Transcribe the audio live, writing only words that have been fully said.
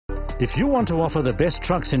If you want to offer the best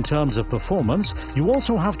trucks in terms of performance, you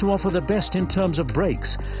also have to offer the best in terms of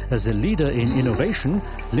brakes. As a leader in innovation,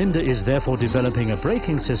 Linde is therefore developing a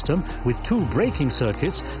braking system with 2 braking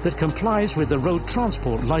circuits that complies with the road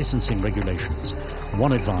transport licensing regulations.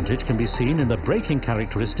 One advantage can be seen in the braking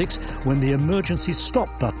characteristics when the emergency stop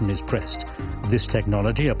button is pressed. This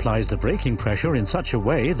technology applies the braking pressure in such a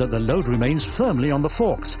way that the load remains firmly on the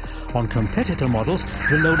forks. On competitor models,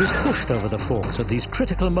 the load is pushed over the forks at these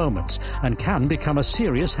critical moments and can become a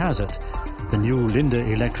serious hazard. The new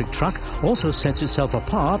Linde electric truck also sets itself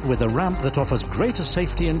apart with a ramp that offers greater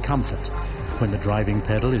safety and comfort. When the driving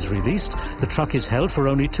pedal is released, the truck is held for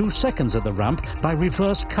only 2 seconds at the ramp by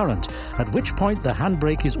reverse current, at which point the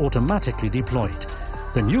handbrake is automatically deployed.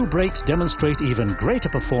 The new brakes demonstrate even greater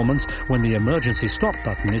performance when the emergency stop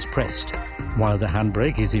button is pressed. While the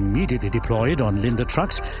handbrake is immediately deployed on Linde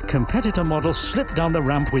trucks, competitor models slip down the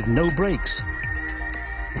ramp with no brakes.